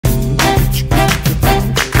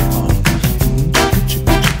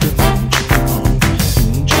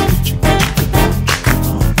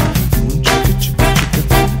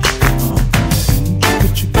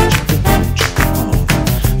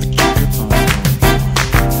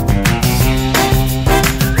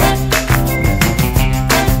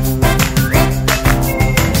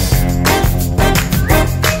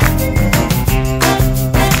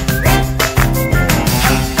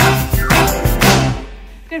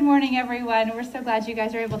Good morning, everyone. We're so glad you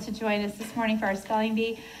guys are able to join us this morning for our spelling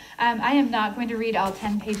bee. I am not going to read all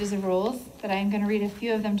 10 pages of rules, but I am going to read a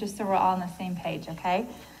few of them just so we're all on the same page, okay?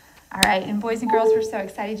 All right, and boys and girls, we're so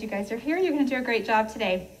excited you guys are here. You're going to do a great job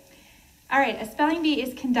today. All right, a spelling bee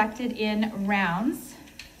is conducted in rounds,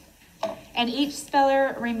 and each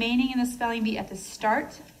speller remaining in the spelling bee at the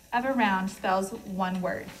start of a round spells one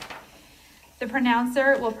word. The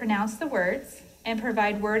pronouncer will pronounce the words and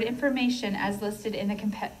provide word information as listed in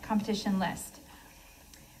the competition list.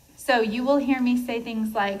 So you will hear me say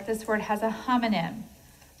things like, this word has a homonym,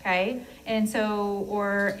 okay? And so,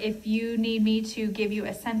 or if you need me to give you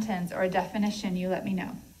a sentence or a definition, you let me know,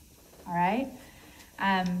 all right?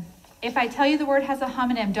 If I tell you the word has a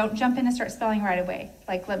homonym, don't jump in and start spelling right away.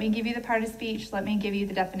 Like, let me give you the part of speech, let me give you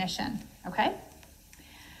the definition, okay?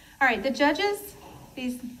 All right, the judges,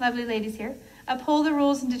 these lovely ladies here, uphold the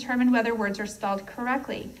rules and determine whether words are spelled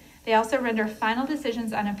correctly. They also render final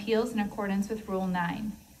decisions on appeals in accordance with Rule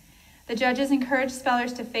 9. The judges encourage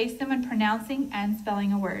spellers to face them when pronouncing and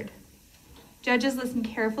spelling a word. Judges listen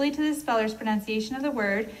carefully to the speller's pronunciation of the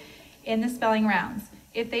word in the spelling rounds.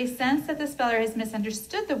 If they sense that the speller has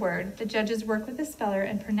misunderstood the word, the judges work with the speller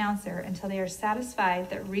and pronouncer until they are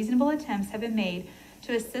satisfied that reasonable attempts have been made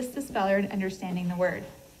to assist the speller in understanding the word.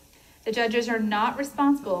 The judges are not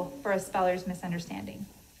responsible for a speller's misunderstanding.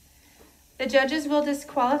 The judges will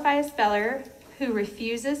disqualify a speller who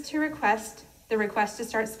refuses to request to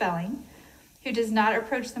start spelling, who does not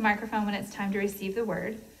approach the microphone when it's time to receive the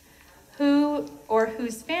word, who or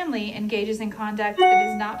whose family engages in conduct that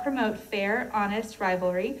does not promote fair, honest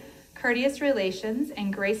rivalry, courteous relations,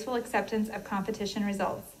 and graceful acceptance of competition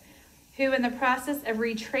results, who in the process of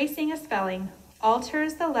retracing a spelling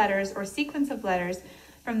alters the letters or sequence of letters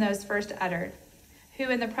from those first uttered, who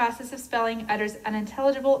in the process of spelling utters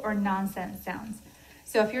unintelligible or nonsense sounds.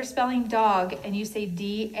 So if you're spelling dog and you say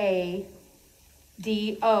D-A-D-O,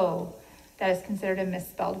 that is considered a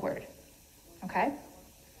misspelled word, okay?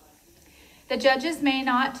 The judges may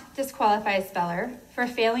not disqualify a speller for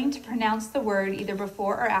failing to pronounce the word either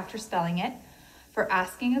before or after spelling it, for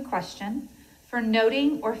asking a question, for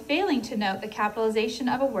noting or failing to note the capitalization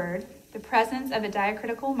of a word, the presence of a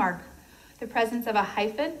diacritical mark, the presence of a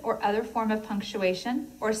hyphen or other form of punctuation,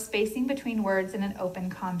 or spacing between words in an open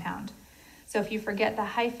compound. So if you forget the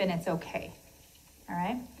hyphen, it's okay, all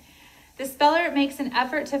right? The speller makes an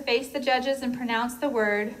effort to face the judges and pronounce the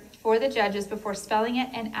word for the judges before spelling it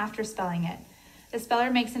and after spelling it. The speller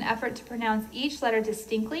makes an effort to pronounce each letter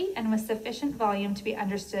distinctly and with sufficient volume to be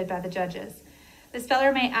understood by the judges. The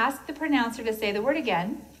speller may ask the pronouncer to say the word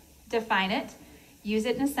again, define it, use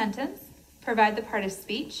it in a sentence, provide the part of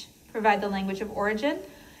speech, provide the language of origin,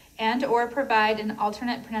 and or provide an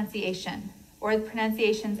alternate pronunciation, or the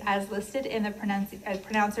pronunciations as listed in the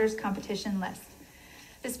pronouncer's competition list.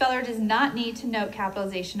 The speller does not need to note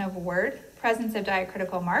capitalization of a word, presence of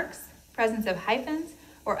diacritical marks, presence of hyphens,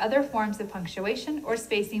 or other forms of punctuation or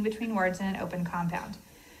spacing between words in an open compound.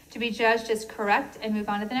 To be judged as correct and move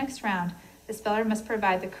on to the next round, the speller must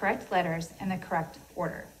provide the correct letters in the correct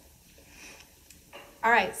order. All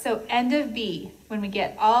right, so end of B, when we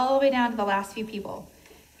get all the way down to the last few people.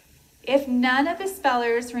 If none of the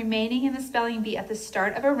spellers remaining in the spelling bee at the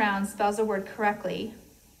start of a round spells a word correctly,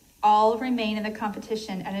 all remain in the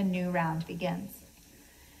competition and a new round begins.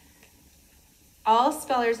 All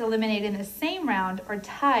spellers eliminated in the same round are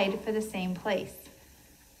tied for the same place.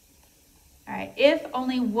 All right, if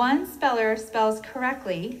only one speller spells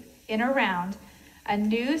correctly in a round, a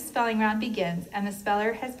new spelling round begins, and the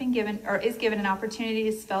speller has been given or is given an opportunity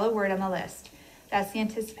to spell a word on the list. That's the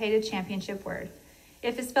anticipated championship word.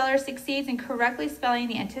 If the speller succeeds in correctly spelling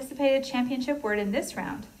the anticipated championship word in this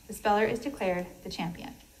round, the speller is declared the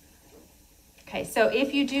champion. Okay, so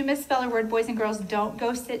if you do misspell a word, boys and girls, don't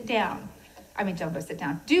go sit down. Don't go sit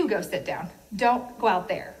down. Do go sit down. Don't go out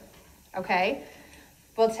there, okay?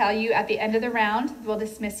 We'll tell you at the end of the round, we'll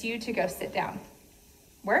dismiss you to go sit down.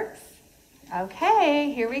 Works?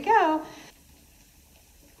 Okay, here we go.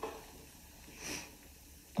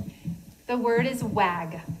 The word is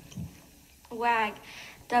wag. Wag.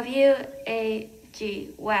 W-A-G.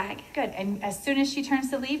 Wag. Good. And as soon as she turns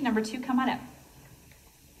to leave, number 2, come on up.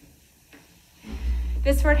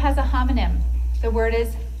 This word has a homonym. The word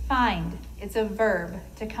is find. It's a verb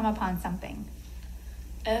to come upon something.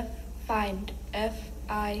 Find.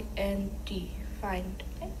 F-I-N-D. Find.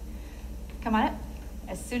 Okay. Come on up.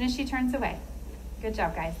 As soon as she turns away. Good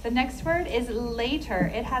job, guys. The next word is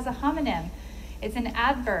later. It has a homonym. It's an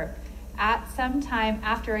adverb. At some time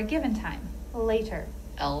after a given time. Later.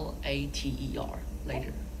 L-A-T-E-R.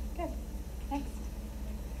 Later. Okay. Good. Next.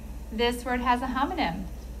 This word has a homonym.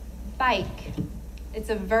 Bike. It's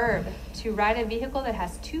a verb, to ride a vehicle that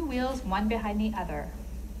has two wheels, one behind the other.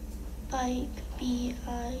 Bike.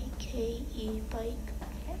 B-I-K-E. Bike.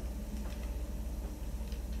 Okay.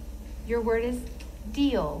 Your word is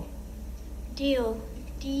deal. Deal.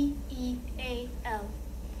 D-E-A-L.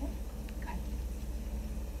 Okay.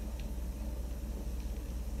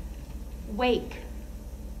 Good. Wake.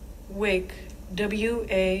 Wake.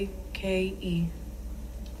 W-A-K-E.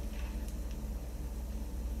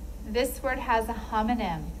 This word has a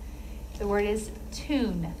homonym. The word is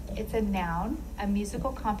tune. It's a noun, a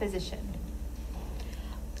musical composition.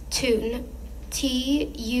 Tune.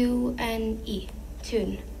 T-U-N-E.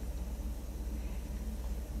 Tune.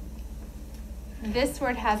 This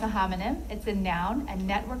word has a homonym. It's a noun, a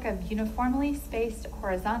network of uniformly spaced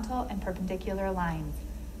horizontal and perpendicular lines.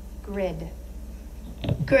 Grid.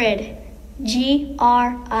 Grid.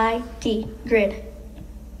 G-R-I-D. Grid.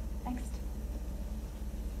 Next.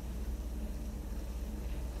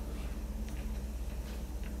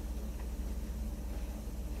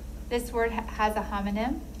 This word has a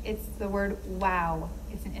homonym. It's the word wow.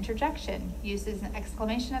 It's an interjection used as an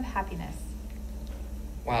exclamation of happiness.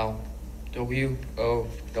 Wow.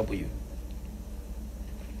 W-O-W.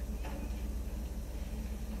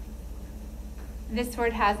 This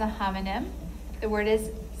word has a homonym. The word is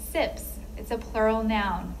sips. It's a plural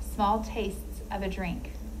noun, small tastes of a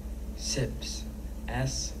drink. Sips.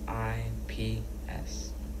 S-I-P-S.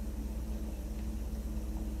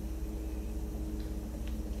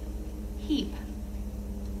 Heap.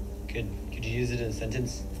 Could you use it in a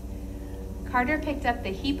sentence? Carter picked up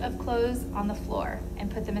the heap of clothes on the floor and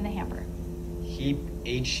put them in the hamper. Heap,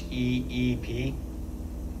 H-E-E-P.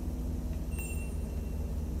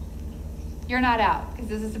 You're not out, because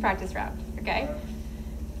this is a practice round, okay?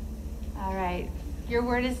 All right. Your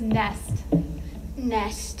word is nest.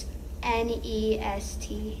 Nest.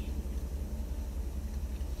 N-E-S-T.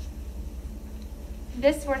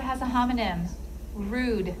 This word has a homonym.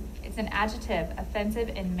 Rude. It's an adjective, offensive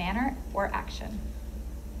in manner or action.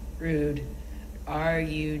 Rude.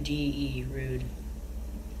 R-U-D-E. Rude.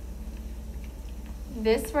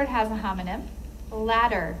 This word has a homonym.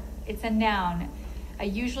 Ladder. It's a noun, a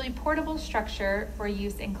usually portable structure for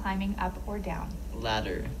use in climbing up or down.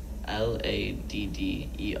 Ladder.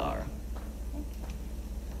 L-A-D-D-E-R.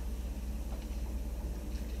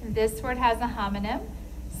 This word has a homonym.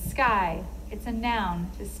 Sky. It's a noun,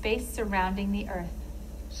 the space surrounding the earth.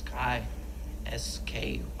 Sky.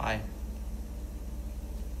 S-K-Y.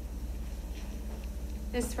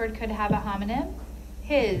 This word could have a homonym.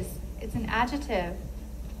 His. It's an adjective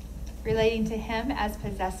relating to him as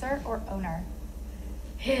possessor or owner.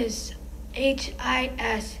 His.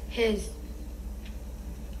 H-I-S. His.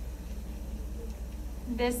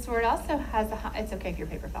 This word also has a, it's okay if your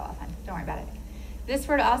paper fell off, hon. Don't worry about it. This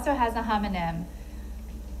word also has a homonym.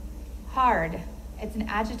 Hard. It's an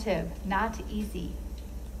adjective, not easy.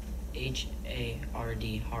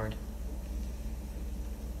 H-A-R-D. Hard.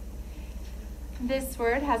 This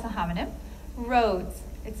word has a homonym. Roads.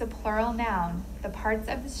 It's a plural noun, the parts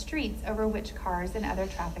of the streets over which cars and other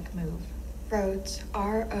traffic move. Roads.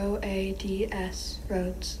 R-O-A-D-S.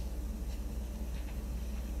 Roads.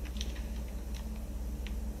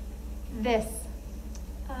 This.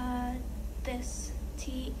 This.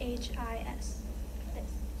 T-H-I-S.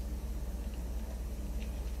 This.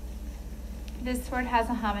 This word has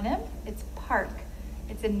a homonym. It's park.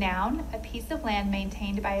 It's a noun, a piece of land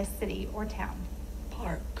maintained by a city or town.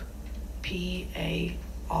 Park. P-A-R-K.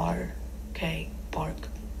 Park.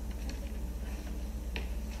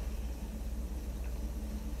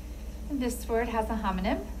 This word has a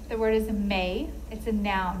homonym. The word is May. It's a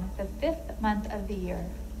noun, the 5th month of the year.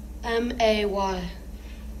 M-A-Y.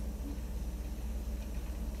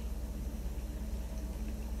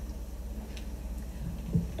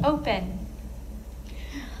 Open.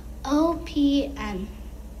 O-P-N.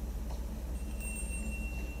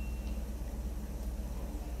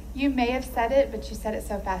 You may have said it, but you said it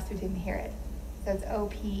so fast we didn't hear it. So it's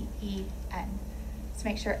O-P-E-N. So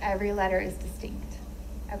make sure every letter is distinct.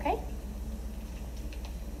 Okay? All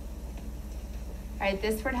right,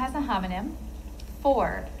 this word has a homonym.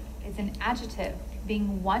 Four is an adjective,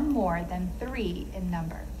 being one more than three in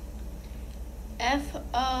number.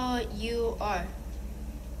 F-O-U-R.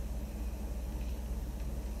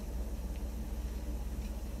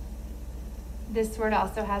 This word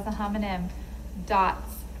also has a homonym.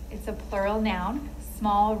 Dots. It's a plural noun,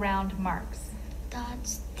 small round marks.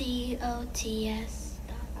 Dots. D-O-T-S.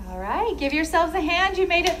 All right, give yourselves a hand. You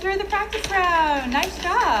made it through the practice round. Nice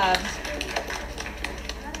job.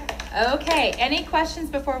 Okay, any questions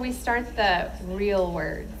before we start the real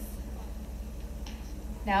words?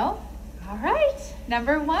 No? All right,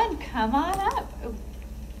 number 1, come on up. Oh,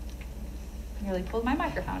 nearly pulled my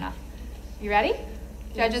microphone off. You ready?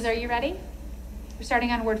 Judges, are you ready? We're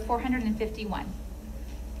starting on word 451. All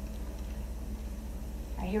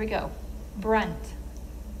right, here we go. Brunt.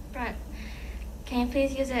 Brunt. Can you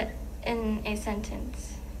please use it in a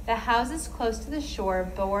sentence? The houses close to the shore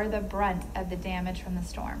bore the brunt of the damage from the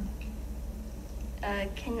storm.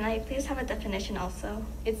 Can I please have a definition also?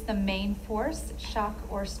 It's the main force, shock,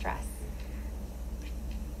 or stress.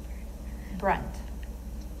 Brunt.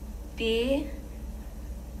 B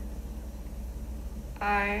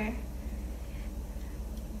R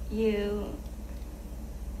U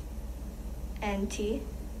N T.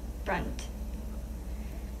 Brunt.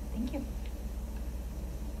 Thank you.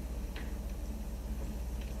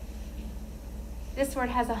 This word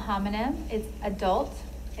has a homonym. It's adult.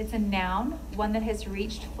 It's a noun, one that has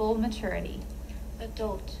reached full maturity.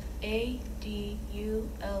 Adult. A-D-U-L-T.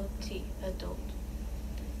 Adult.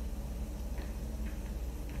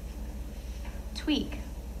 Tweak.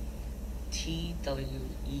 TWEAK.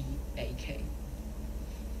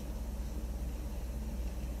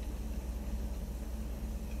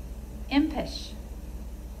 Impish.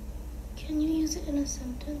 Can you use it in a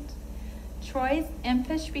sentence? Troy's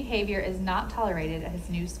impish behavior is not tolerated at his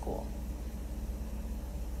new school.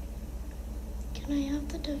 Can I have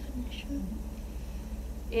the definition?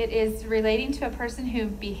 It is relating to a person who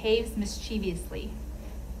behaves mischievously.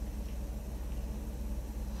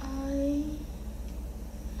 I-M-P-E-A-S-E.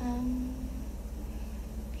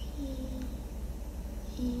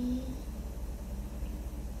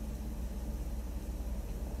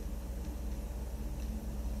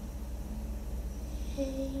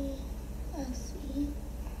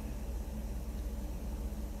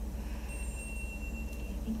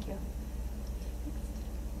 Thank you.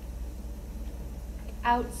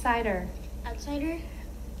 Outsider. Outsider.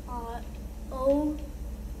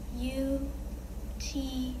 O-U-T-S-I-D-E-R.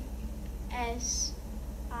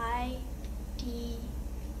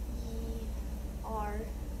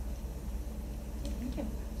 Thank you.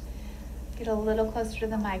 Get a little closer to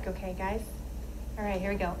the mic, okay, guys? All right,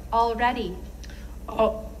 here we go. Already.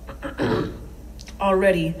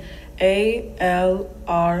 Already. A-L-R-E-A-D-Y.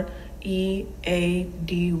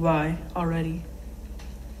 Already.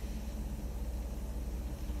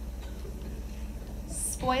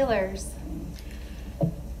 Spoilers.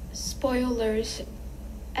 Spoilers.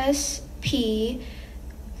 S-P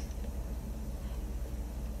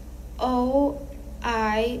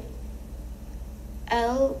O-I-L-E-R-S.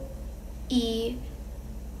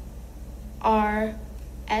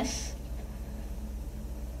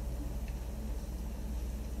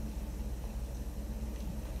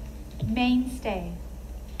 Mainstay.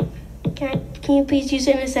 Can you please use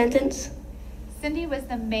it in a sentence? Cindy was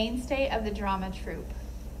the mainstay of the drama troupe.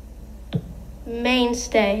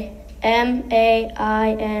 Mainstay. M-A-I-N-S-T-A-Y.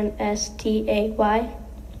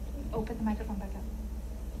 Open the microphone back up,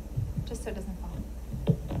 just so it doesn't fall.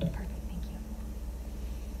 Perfect, thank you.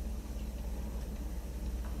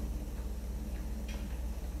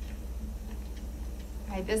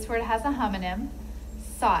 All right, this word has a homonym,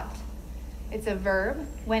 sought. It's a verb,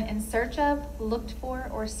 went in search of, looked for,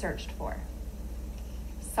 or searched for.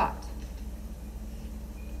 Sought.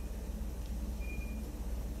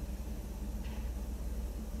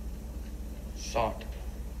 Sought.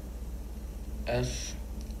 S-O-U-G-H-T.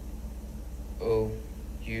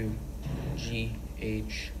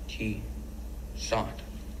 Sought.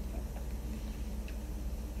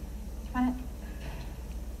 Want it?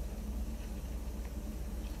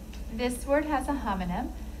 This word has a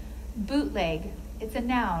homonym, bootleg. It's a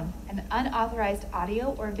noun, an unauthorized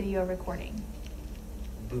audio or video recording.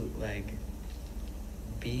 Bootleg.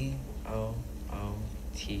 B-O-O-T-L-E-G.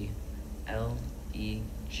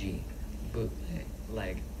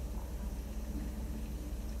 Bootleg.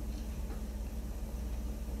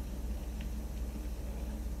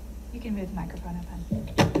 You can move the microphone up, hon.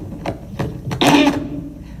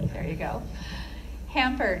 There you go.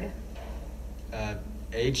 Hampered.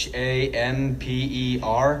 H-A-M-P-E-R.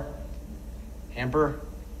 Hamper.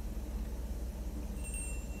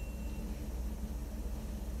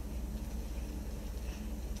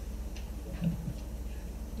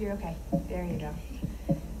 You're okay. There you go.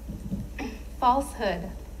 Falsehood.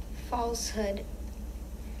 Falsehood.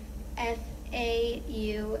 F-A-U-L-S-E-H-O-O-D.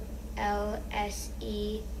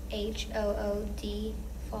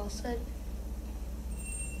 Falsehood.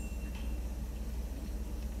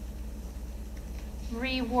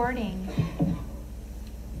 Rewarding.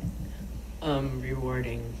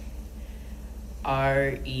 Rewarding.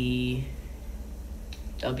 R-E-W-A-R-D-I-N-G.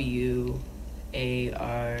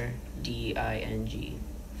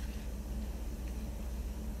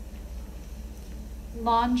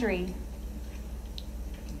 Laundry.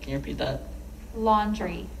 Can you repeat that?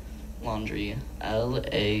 Laundry. Laundry.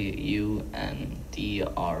 Laundry.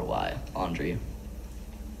 Laundry.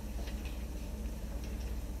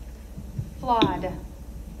 Flawed.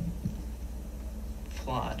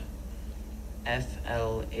 Flawed.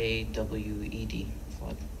 Flawed.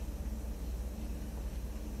 Flawed.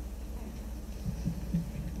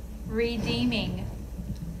 Redeeming.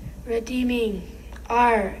 Redeeming.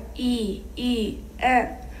 REEMDING.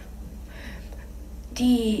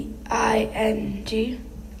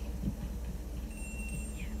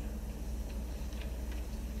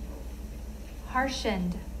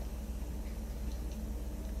 Harshened.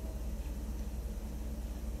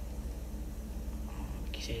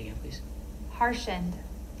 Can you say it again, please? Harshened.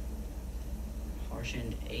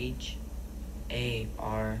 Harshened.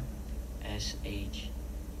 HARSHENED.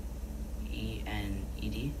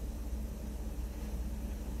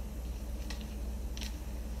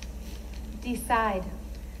 Decide.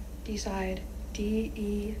 Decide.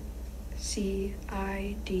 DECIDE.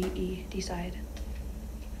 Decide.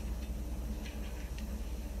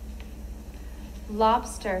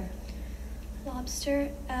 Lobster. Lobster.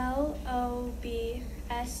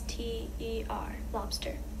 LOBSTER.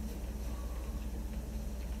 Lobster.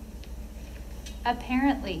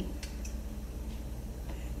 Apparently.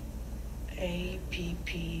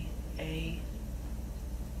 APPARENTLY.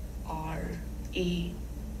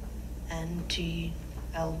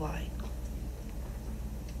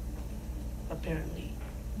 Apparently.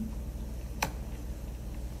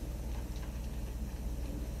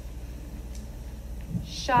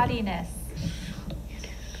 Shoddiness.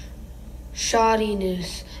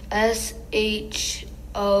 Shoddiness. SHOTTYIENS.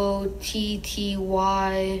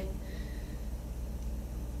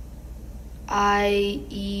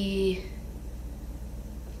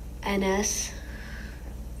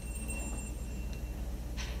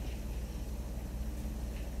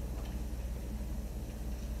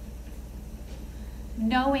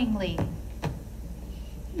 Knowingly.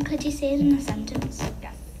 Could you say it in a sentence?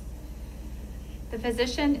 Yes. The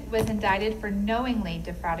physician was indicted for knowingly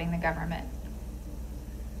defrauding the government.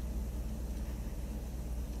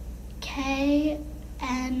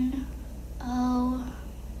 KNOWING.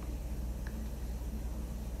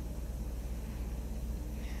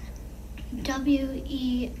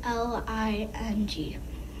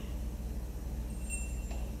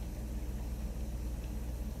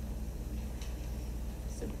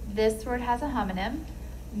 So this word has a homonym.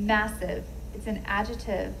 Massive. It's an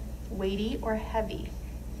adjective. Weighty or heavy.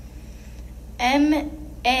 MASSIVE.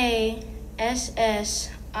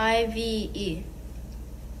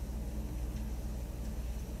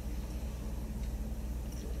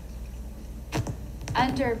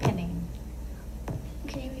 Underpinning.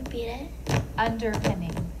 Can you repeat it?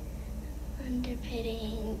 Underpinning.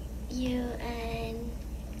 Underpinning. UNDERBUTTER.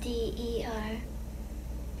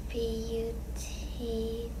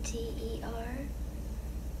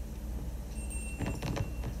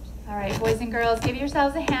 All right, boys and girls, give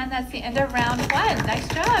yourselves a hand. That's the end of round 1. Nice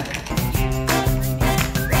job.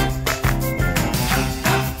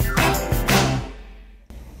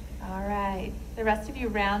 All right, the rest of you,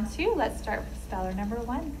 round 2. Let's start with speller number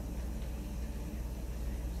 1.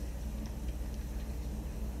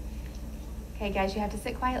 Okay, guys, you have to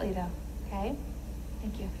sit quietly though, okay?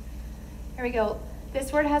 Thank you. Here we go.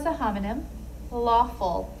 This word has a homonym.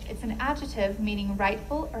 Lawful. It's an adjective meaning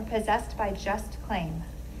rightful or possessed by just claim.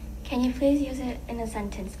 Can you please use it in a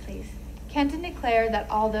sentence, please? Kenton declared that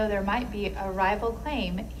although there might be a rival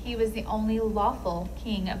claim, he was the only lawful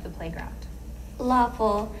king of the playground.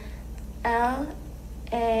 Lawful.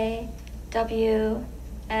 LAWFUL.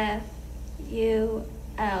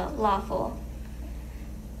 Lawful.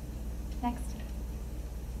 Next.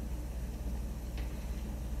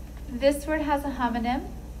 This word has a homonym.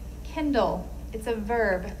 Kindle. It's a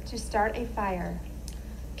verb, to start a fire.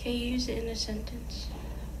 Can you use it in a sentence?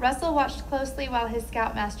 Russell watched closely while his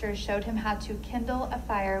scoutmaster showed him how to kindle a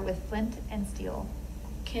fire with flint and steel.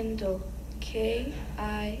 Kindle. KINDEL.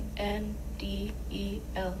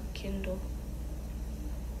 Kindle.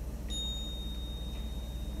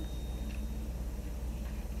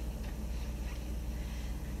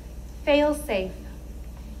 Fail-safe.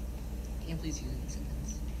 Can you please use it in a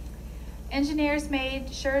sentence? Engineers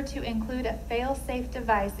made sure to include a fail-safe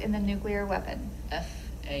device in the nuclear weapon.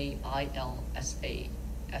 FAILSAFE.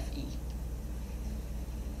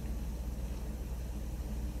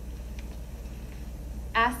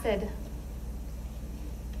 Acid.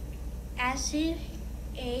 Acid.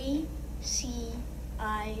 ACID.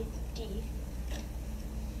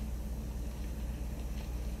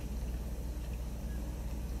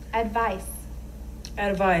 Advice.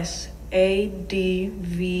 Advice.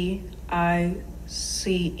 ADVICE.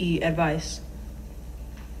 Advice.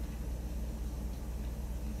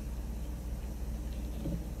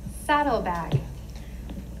 Saddlebag.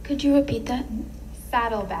 Could you repeat that?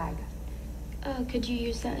 Saddlebag. Could you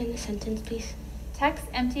use that in a sentence, please? Tex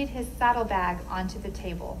emptied his saddlebag onto the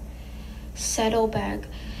table. Saddlebag.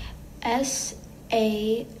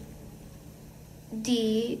 SADDLEBAG.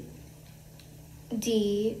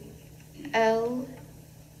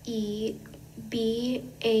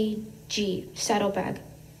 Saddlebag.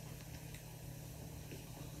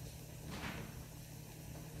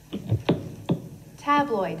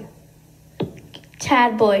 Tabloid.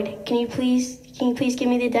 Tabloid. Can you please give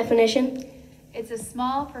me the definition? It's a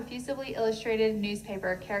small, profusely illustrated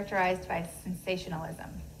newspaper characterized by sensationalism.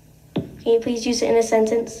 Can you please use it in a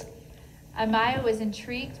sentence? Amaya was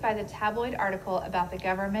intrigued by the tabloid article about the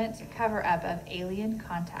government cover-up of alien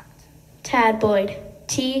contact. Tabloid.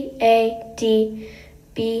 TADBOYED.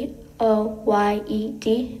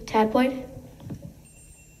 Tabloid.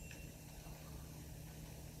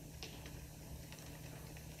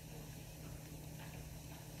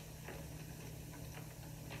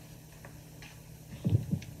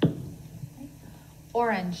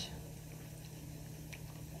 Orange.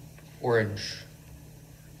 Orange.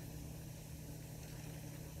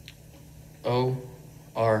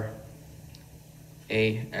 ORANGE.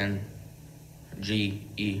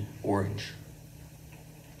 Orange.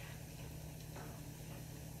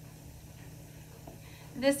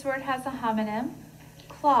 This word has a homonym.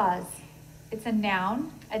 Clause. It's a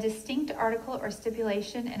noun, a distinct article or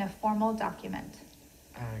stipulation in a formal document.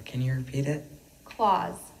 Can you repeat it?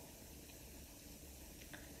 Clause.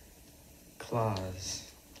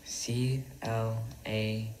 Clause. CLAUSE.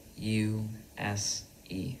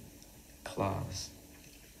 Clause.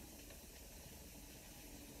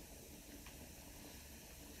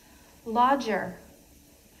 Lodger.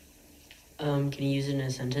 Can you use it in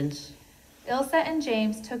a sentence? Ilsa and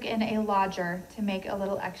James took in a lodger to make a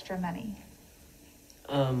little extra money.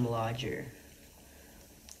 Lodger.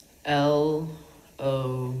 LODGEURE.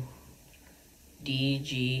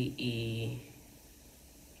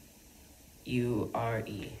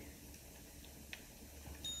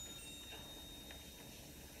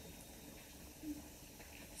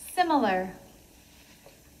 Similar.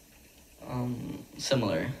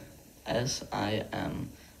 Similar.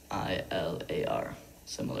 SIMILAR.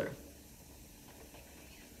 Similar.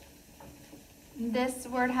 This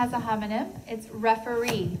word has a homonym. It's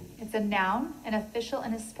referee. It's a noun, an official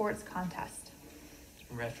in a sports contest.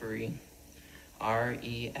 Referee.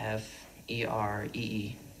 REFEREE.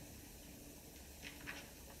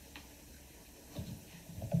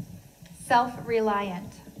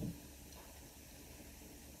 Self-reliant.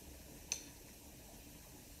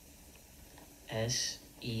 SELFRELIANT.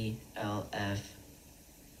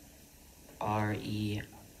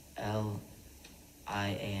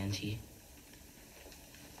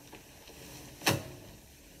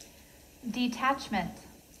 Detachment.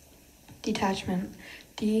 Detachment.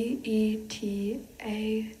 DETATCHMENT.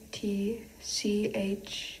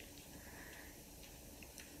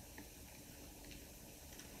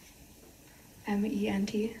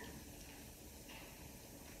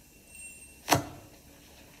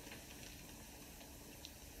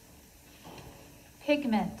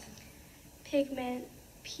 Pigment. Pigment.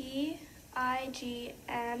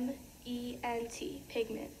 PIGMENT.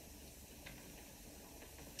 Pigment.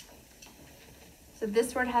 So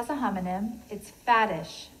this word has a homonym. It's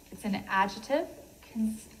faddish. It's an adjective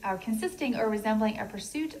consisting or resembling a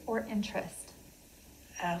pursuit or interest.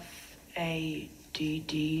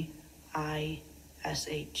 FADDISH.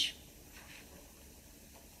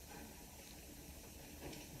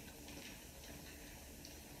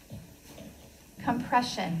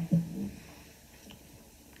 Compression.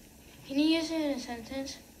 Can you use it in a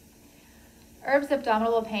sentence? Herb's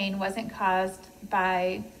abdominal pain wasn't caused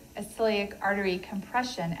by a celiac artery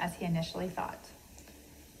compression as he initially thought.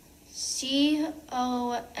 COMPRESSION.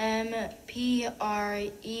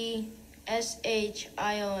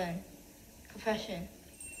 Compression.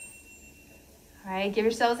 All right, give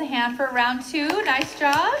yourselves a hand for round 2. Nice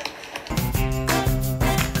job.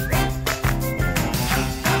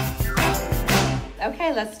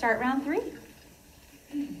 Okay, let's start round 3.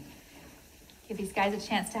 Give these guys a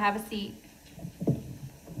chance to have a seat.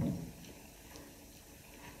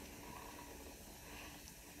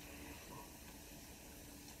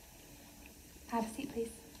 Have a seat, please.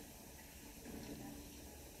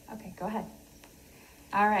 Okay, go ahead.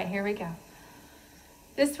 All right, here we go.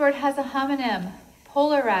 This word has a homonym,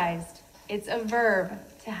 polarized. It's a verb,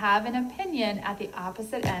 to have an opinion at the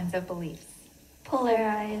opposite ends of beliefs.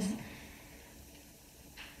 polarize,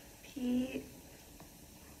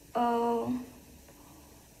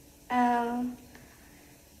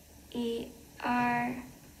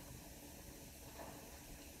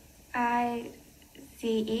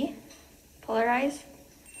 Polarize, polarize.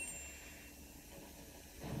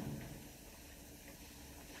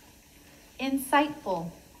 Insightful.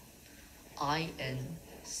 INCITEFUL.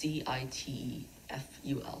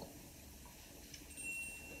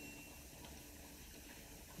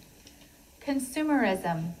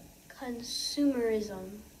 Consumerism.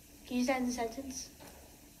 Consumerism. Can you use that in a sentence?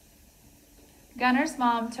 Gunner's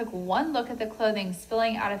mom took one look at the clothing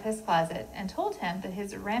spilling out of his closet and told him that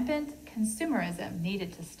his rampant consumerism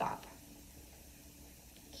needed to stop.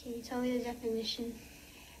 Can you tell me the definition?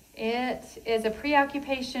 It is a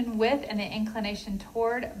preoccupation with and an inclination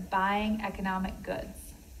toward buying economic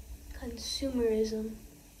goods. Consumerism.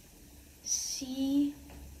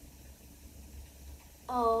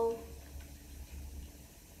 CON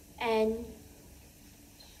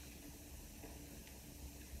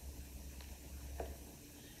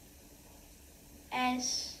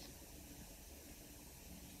SUMERISM.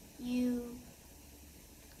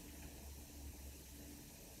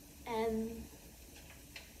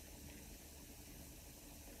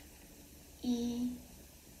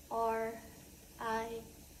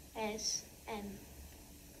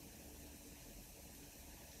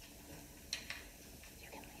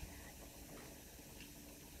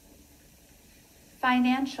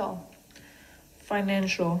 Financial.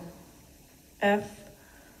 Financial.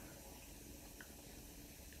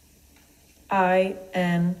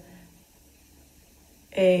 FINANCIAL.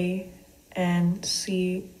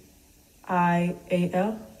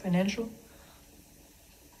 Financial.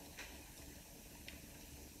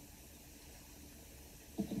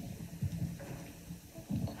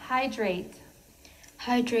 Hydrate.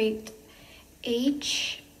 Hydrate.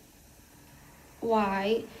 HYDRATE.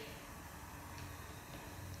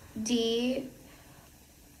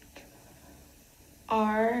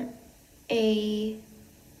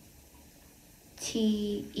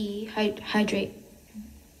 Hydrate.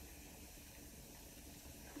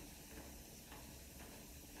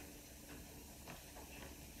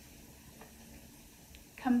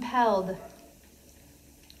 Compelled.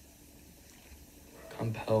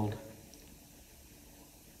 Compelled.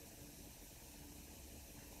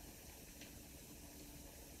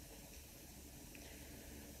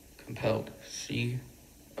 Compelled.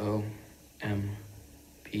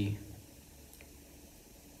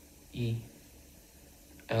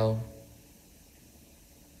 COMPELLED.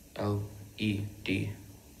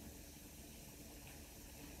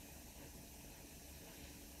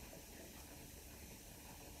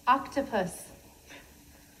 Octopus.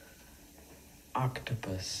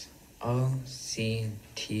 Octopus.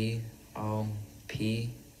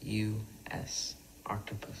 OCTOPUS.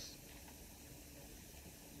 Octopus.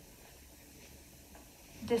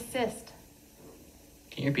 Desist.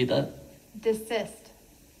 Can you repeat that? Desist.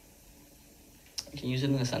 Can you use it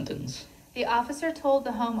in a sentence? The officer told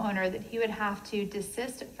the homeowner that he would have to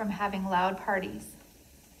desist from having loud parties.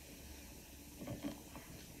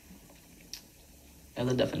 And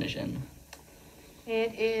the definition.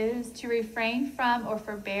 It is to refrain from or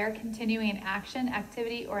forbear continuing an action,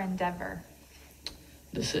 activity, or endeavor.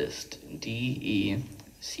 Desist. DECEIST.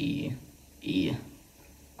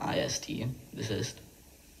 Desist.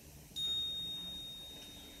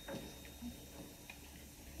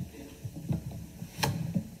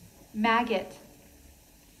 Maggot.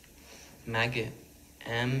 Maggot.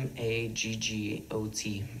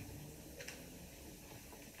 MAGGOT.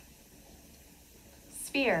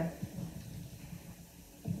 Sphere.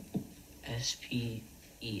 SPEAR.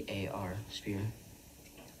 Spear.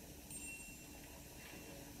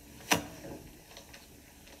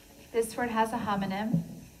 This word has a homonym.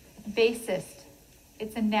 Bassist.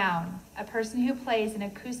 It's a noun, a person who plays an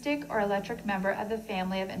acoustic or electric member of the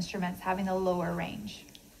family of instruments having a lower range.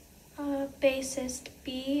 Bassist.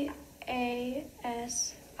 BASIST.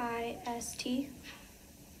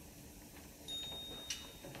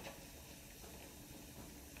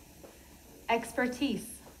 Expertise.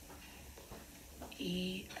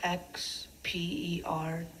 EXPERTISE.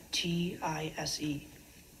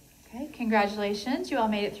 Okay, congratulations. You all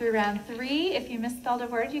made it through round 3. If you misspelled a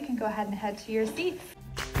word, you can go ahead and head to your seats.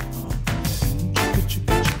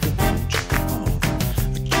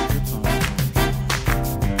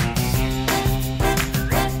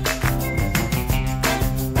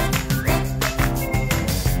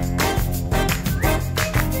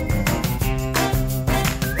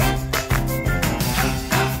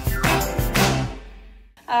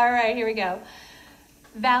 All right, here we go.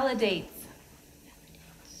 Validates.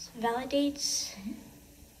 Validates.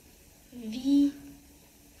 VALIDATES.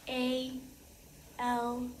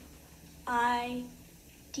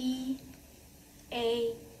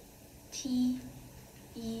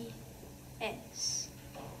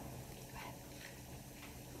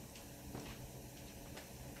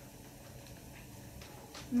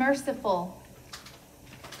 Merciful.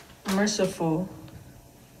 Merciful.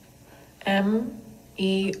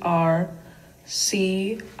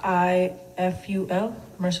 MERCIFUL.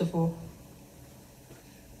 Merciful.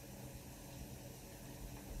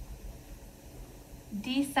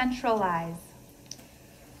 Decentralize.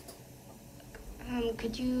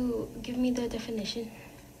 Could you give me the definition?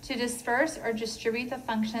 To disperse or distribute the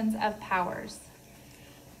functions of powers.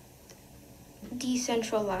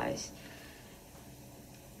 Decentralize.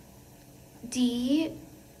 D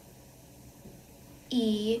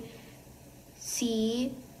E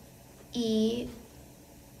C E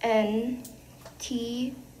N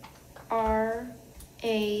T R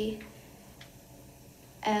A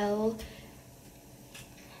L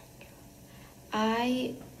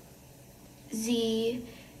I Z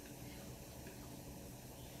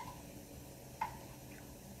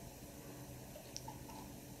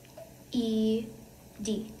E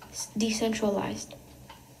D. Decentralized.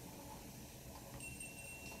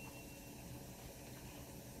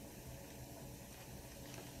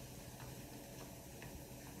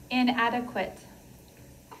 Inadequate.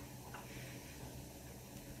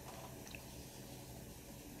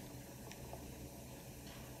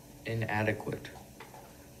 Inadequate.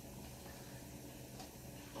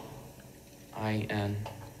 IN.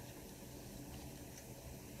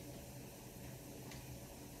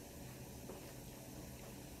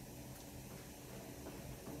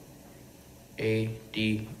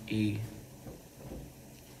 ADE.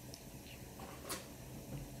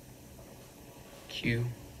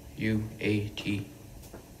 QUATE.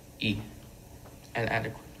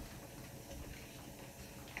 Inadequate.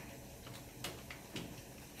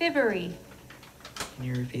 Fibbery. Can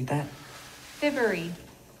you repeat that? Fibbery.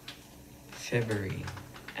 Fibbery.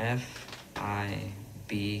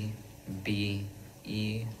 FIBBERY.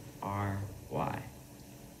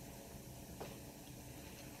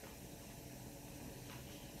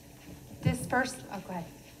 Disperse. Oh, go ahead.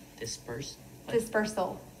 Disperse.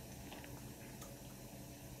 Dispersal.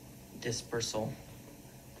 Dispersal.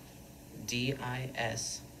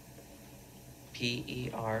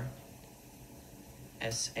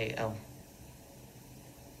 DISPERSAL.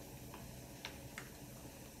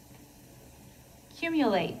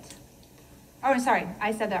 Cumulate. Oh, sorry,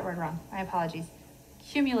 I said that word wrong. My apologies.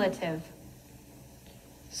 Cumulative.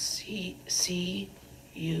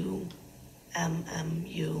 CUMMULATIVE.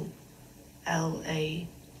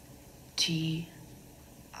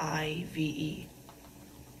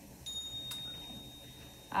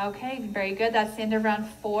 Okay, very good. That's the end of round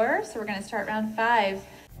 4. So we're going to start round 5.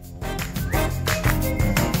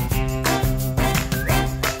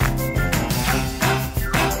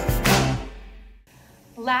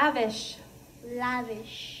 Lavish.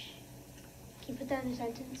 Lavish. Can you put that in a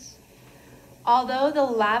sentence? Although the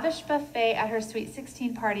lavish buffet at her Sweet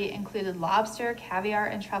 16 party included lobster, caviar,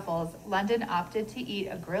 and truffles, London opted to eat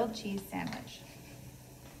a grilled cheese sandwich.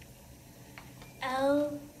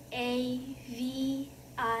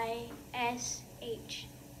 LAVISH.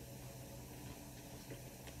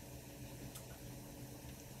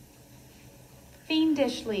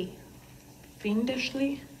 Fiendishly.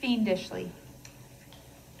 Fiendishly. Fiendishly.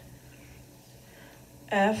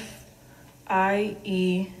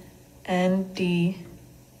 FIENDISHLY.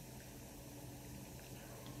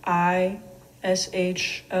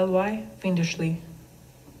 Fiendishly.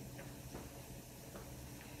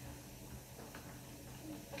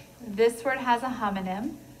 This word has a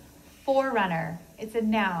homonym. Forerunner. It's a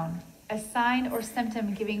noun, a sign or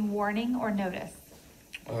symptom giving warning or notice.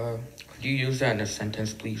 Could you use that in a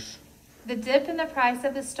sentence, please? The dip in the price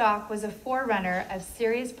of the stock was a forerunner of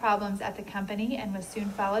serious problems at the company and was soon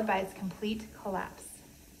followed by its complete collapse.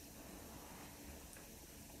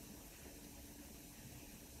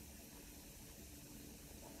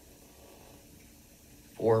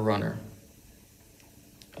 Forerunner.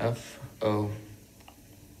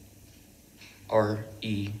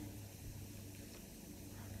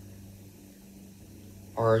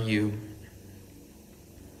 FORERUNNER.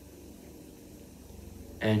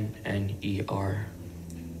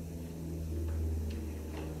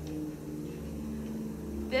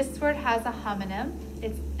 This word has a homonym.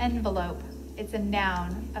 It's envelope. It's a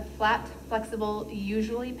noun, a flat, flexible,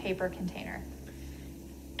 usually paper container.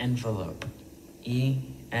 Envelope.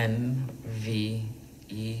 ENVELOPE.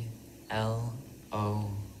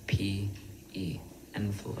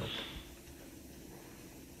 Envelope.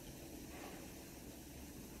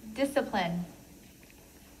 Discipline.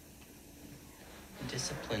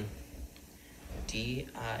 Discipline.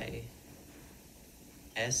 DISCIPLINE.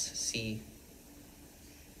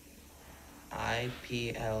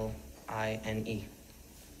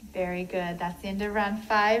 Very good. That's the end of round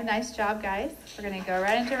 5. Nice job, guys. We're going to go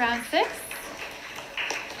right into round 6.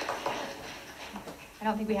 I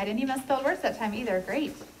don't think we had any misspelled words that time either.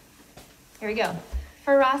 Great. Here we go.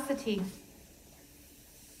 Ferocity.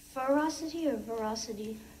 Ferocity or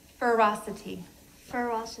veracity? Ferocity.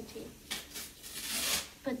 Ferocity.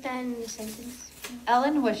 Put that in the sentence.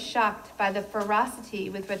 Ellen was shocked by the ferocity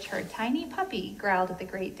with which her tiny puppy growled at the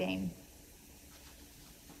Great Dane.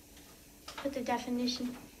 Put the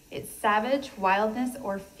definition. It's savage, wildness,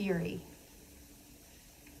 or fury.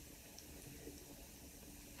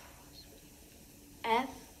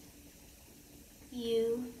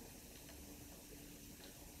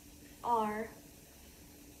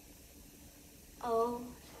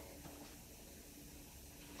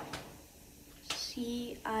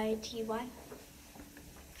 FUROCITY.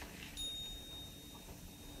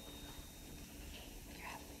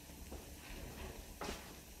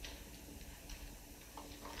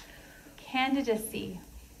 Candidacy.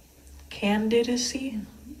 Candidacy.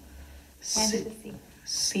 Candidacy.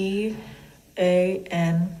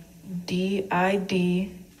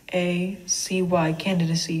 CANDIDACY.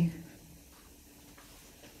 Candidacy.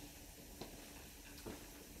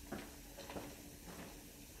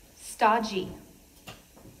 Stodgy.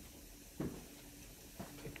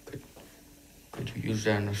 Could you use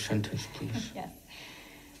that in a sentence, please? Yes.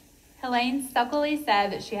 Helene sulkily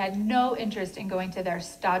said that she had no interest in going to their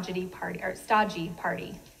stodgy party.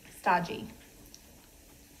 Stodgy.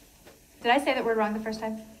 Did I say that word wrong the first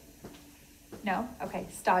time? No? Okay,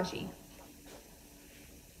 stodgy.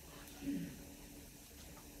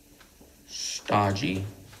 Stodgy.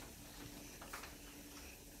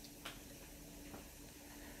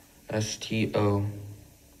 STO.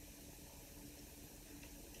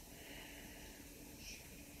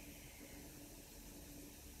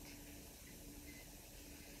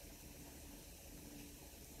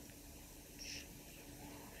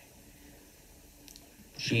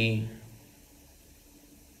 G.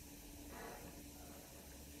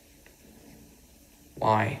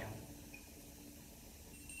 Y.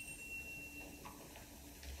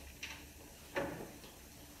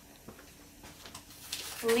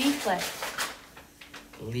 Leaflet.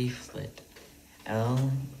 Leaflet.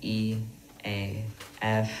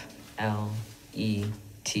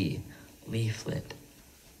 LEAFLET. Leaflet.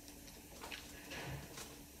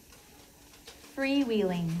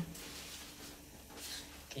 Freewheeling.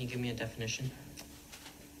 Can you give me a definition?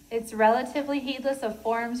 It's relatively heedless of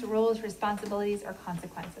forms, rules, responsibilities, or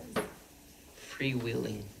consequences.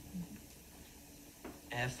 Freewheeling.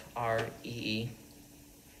 FREEWHEELING.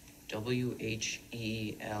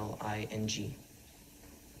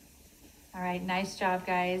 All right, nice job,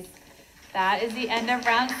 guys. That is the end of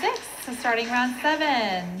round 6. So starting round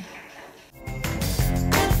 7.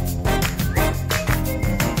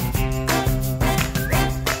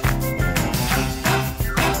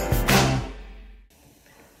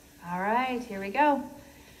 All right, here we go.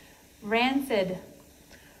 Rancid.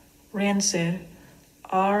 Rancid.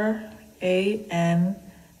 RANSCID.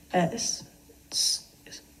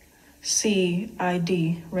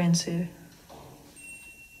 Rancid.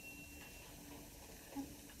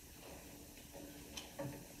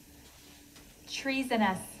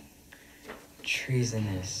 Treasonous.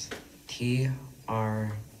 Treasonous. TREASONOUS.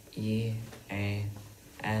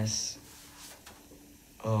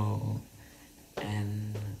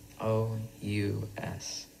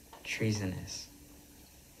 Treasonous.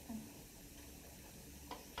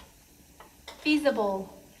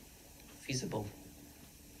 Feasible. Feasible.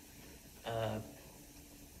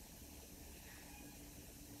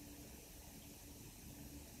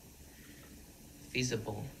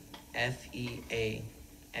 Feasible.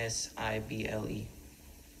 FEASIBLE.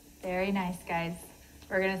 Very nice, guys.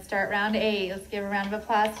 We're going to start round 8. Let's give a round of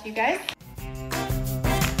applause to you guys.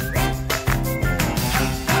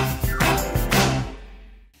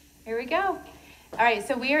 Here we go. All right,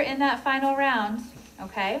 so we are in that final round,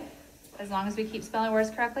 okay? As long as we keep spelling words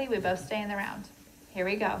correctly, we both stay in the round. Here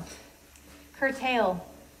we go. Curtail.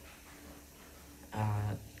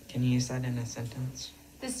 Can you use that in a sentence?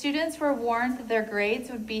 The students were warned that their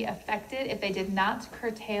grades would be affected if they did not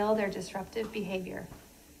curtail their disruptive behavior.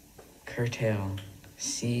 Curtail.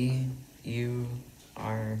 CURTAIL.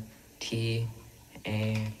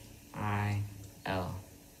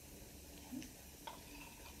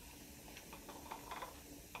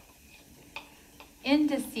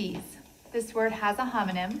 Indices. This word has a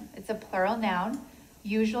homonym. It's a plural noun,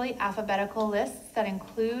 usually alphabetical lists that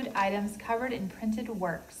include items covered in printed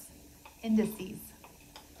works. Indices.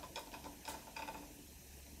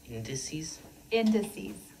 Indices?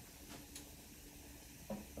 Indices.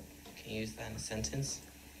 Can you use that in a sentence?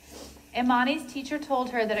 Imani's teacher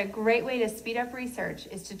told her that a great way to speed up research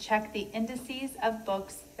is to check the indices of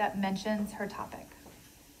books that mentions her topic.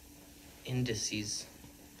 Indices.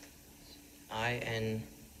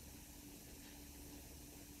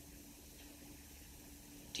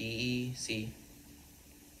 INDECIES.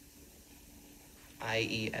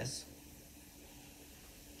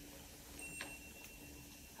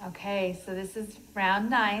 Okay, so this is round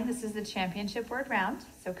 9. This is the championship word round.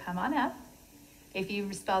 So come on up. If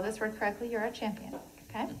you spell this word correctly, you're a champion.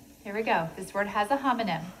 Okay, here we go. This word has a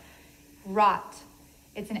homonym. Wrought.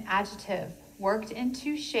 It's an adjective. Worked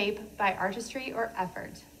into shape by artistry or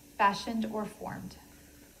effort. Fashioned or formed.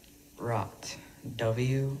 Wrought.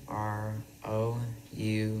 WROUGHT.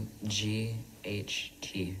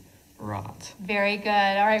 Wrought. Very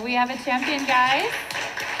good. All right, we have a champion, guys.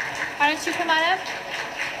 Why don't you come on up?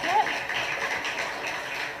 Yeah.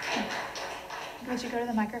 Would you go to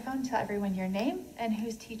the microphone and tell everyone your name and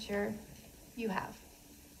whose teacher you have?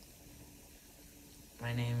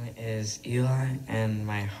 My name is Eli, and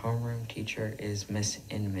my homeroom teacher is Miss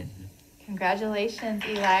Inman. Congratulations,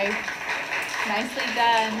 Eli. Nicely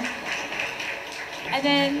done. And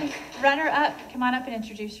then runner-up, come on up and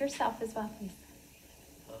introduce yourself as well, please.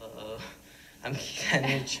 I'm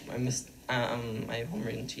Keith. My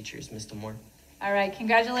homeroom teacher is Mr. Moore. All right,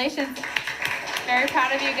 congratulations. Very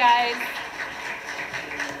proud of you guys.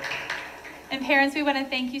 And parents, we want to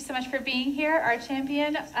thank you so much for being here. Our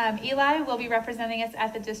champion, Eli, will be representing us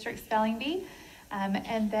at the district spelling bee.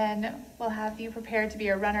 And then we'll have you prepared to be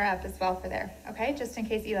a runner-up as well for there, okay? Just in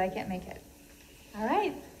case Eli can't make it. All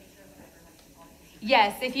right.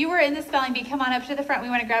 Yes, if you were in the spelling bee, come on up to the front. We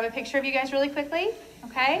want to grab a picture of you guys really quickly,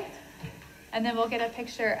 okay? And then we'll get a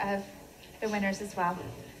picture of the winners as well.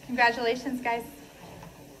 Congratulations, guys.